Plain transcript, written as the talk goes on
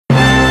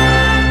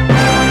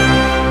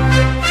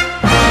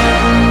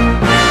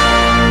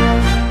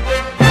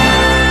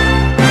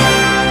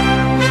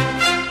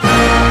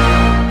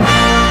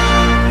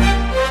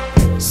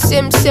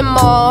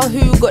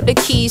got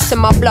the keys to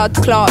my blood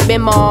clot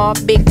bimmer,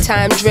 big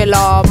time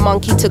driller,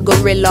 monkey to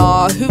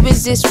gorilla. Who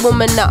is this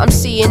woman that I'm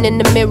seeing in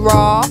the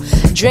mirror?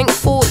 Drink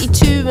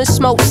 42 and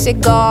smoke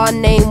cigar.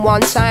 Name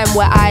one time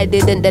where I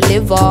didn't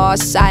deliver.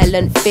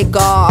 Silent figure,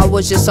 I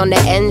was just on the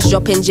ends,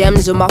 dropping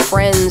gems with my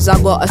friends.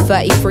 I got a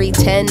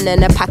 3310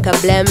 and a pack of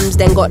blems,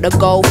 then got the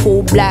gold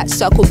full black,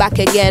 circle back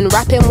again.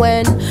 Rapping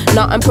when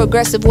nothing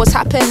progressive was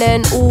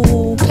happening.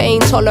 Ooh,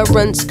 pain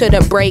tolerance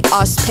couldn't break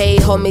us. Pay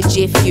homage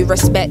if you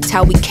respect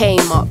how we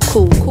came up.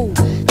 Cool, cool.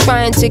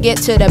 Trying to get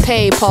to the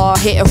paper,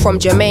 hitting from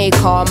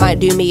Jamaica might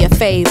do me a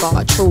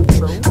favor. True,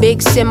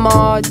 big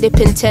simmer,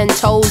 dipping 10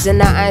 toes in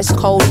that ice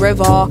cold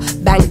river.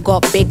 Bank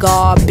got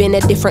bigger, been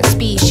a different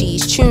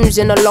species. Tunes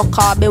in the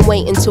locker, been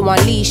waiting to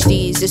unleash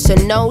these. It's a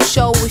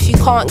no-show if you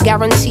can't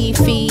guarantee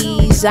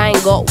fees. I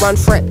ain't got one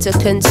threat to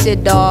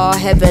consider.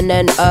 Heaven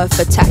and earth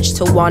attached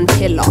to one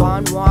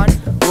pillar.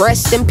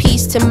 Rest in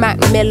peace to Mac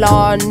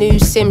Miller. New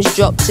Sims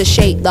dropped to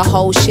shake the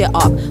whole shit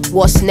up.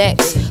 What's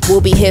next? We'll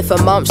be here for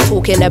months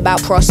talking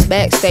about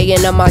prospects.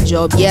 Staying on my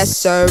job, yes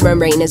sir. And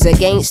rain is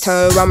against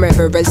her. I'm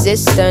river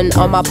resistant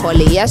on my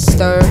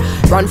polyester.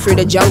 Run through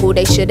the jungle,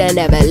 they shoulda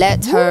never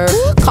let her.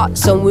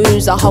 Cuts and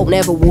wounds I hope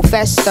never will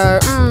fester.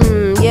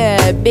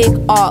 Yeah, big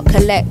art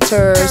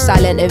collector,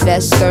 silent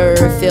investor,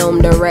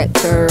 film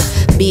director.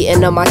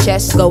 Beating on my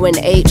chest, going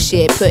ape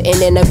shit,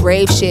 putting in a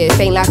grave shit.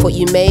 Ain't like what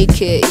you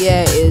make it,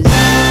 yeah it is.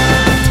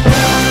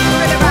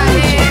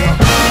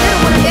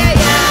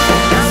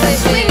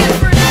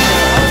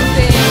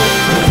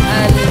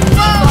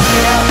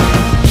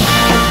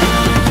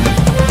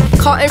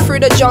 Cutting through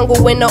the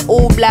jungle in an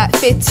all black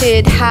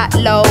fitted hat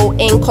low,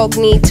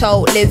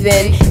 incognito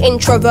living.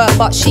 Introvert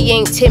but she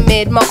ain't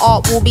timid. My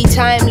art will be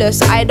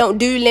timeless, I don't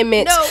do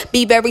limits.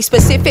 Be very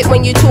specific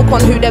when you talk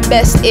on who the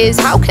best is.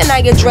 How can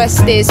I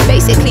address this?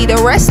 Basically the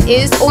rest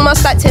is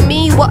almost like to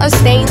me what a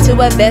stain to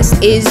a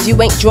vest is.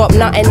 You ain't dropped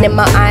nothing in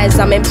my eyes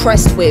I'm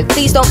impressed with.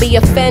 Please don't be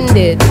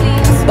offended,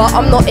 but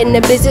I'm not in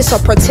the business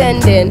of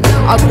pretending.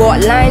 I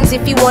got lines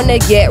if you wanna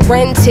get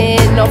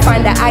renting, or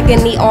find the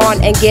agony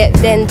on and get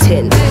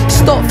venting.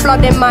 Stop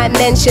flooding my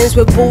mentions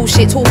with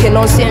bullshit, talking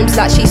on Sims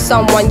like she's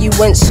someone you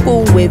went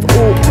school with.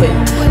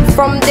 Awkward.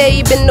 From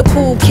day been the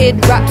cool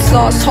kid, raps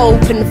lost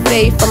hope and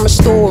faith I'm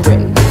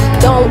restoring.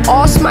 Don't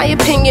ask my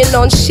opinion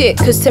on shit,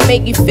 cause to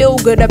make you feel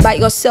good about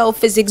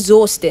yourself is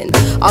exhausting.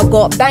 I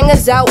got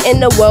bangers out in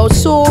the world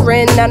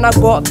soaring, and I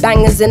got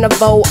bangers in the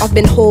vault I've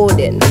been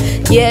hoarding.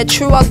 Yeah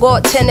true, I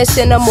got tennis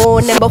in the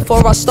morning.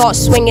 Before I start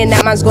swinging,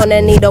 that man's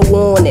gonna need a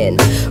warning.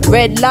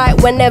 Red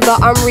light whenever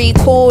I'm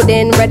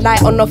recording, red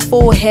light on the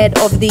forehead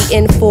of the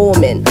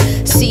informant.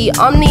 See,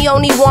 I'm the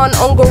only one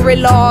on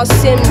Gorilla.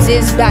 Sims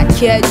is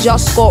back, yeah,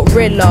 just got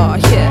Rilla,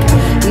 yeah.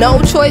 No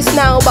choice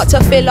now but to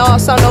fill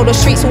us. I know the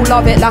streets will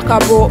love it like I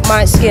brought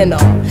my Skinner.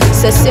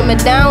 So simmer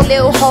down,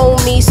 little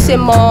homie,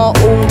 simmer. All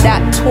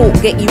that talk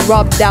get you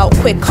rubbed out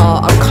quicker.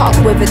 I'm cut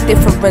with a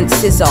different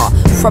scissor,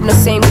 from the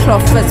same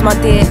cloth as my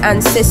dear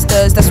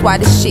ancestors. That's why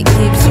this shit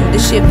gives you the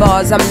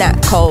shivers. I'm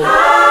that cold.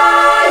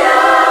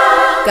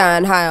 Higher.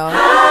 Going higher.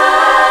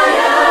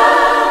 Higher.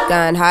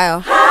 Going higher.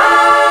 Higher.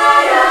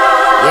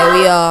 Yeah,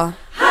 we are.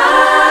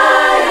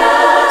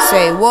 Higher.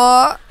 Say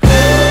what?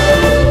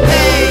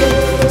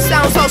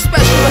 Sounds so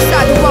special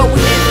inside the world we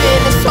live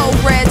in. It's so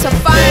rare to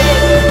find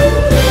it.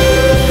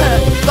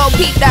 Go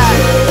peep that.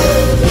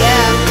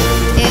 Yeah,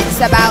 it's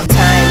about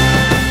time.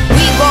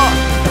 We got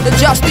the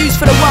just dues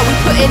for the work we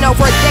put in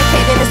over a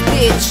decade in this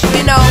bitch,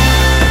 you know.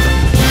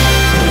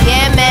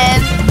 Yeah, man.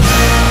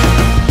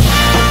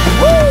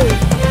 Woo!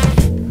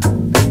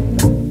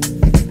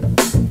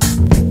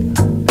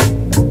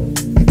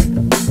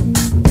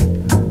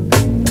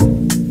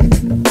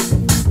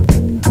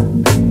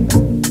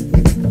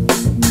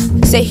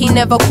 Say he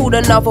never called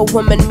another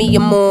woman me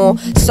or more,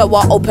 so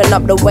I open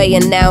up the way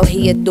and now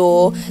he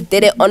adore.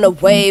 Did it on a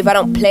wave, I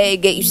don't play,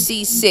 get you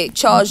seasick.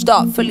 Charged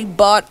up, fully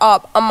barred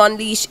up, I'm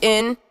unleashed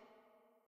in